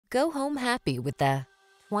Go home happy with the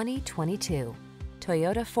 2022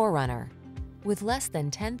 Toyota 4Runner. With less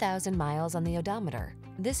than 10,000 miles on the odometer,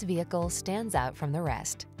 this vehicle stands out from the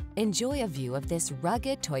rest. Enjoy a view of this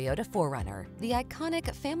rugged Toyota 4Runner, the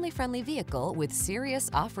iconic family-friendly vehicle with serious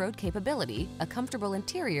off-road capability, a comfortable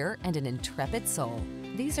interior, and an intrepid soul.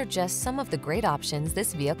 These are just some of the great options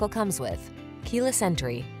this vehicle comes with: keyless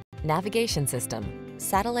entry, navigation system,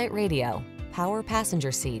 satellite radio, power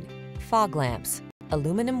passenger seat, fog lamps,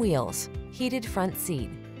 aluminum wheels, heated front seat,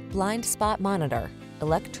 blind spot monitor,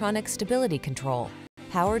 electronic stability control,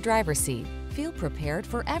 power driver seat. Feel prepared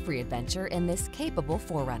for every adventure in this capable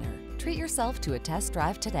 4Runner. Treat yourself to a test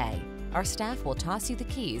drive today. Our staff will toss you the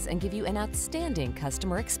keys and give you an outstanding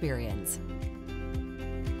customer experience.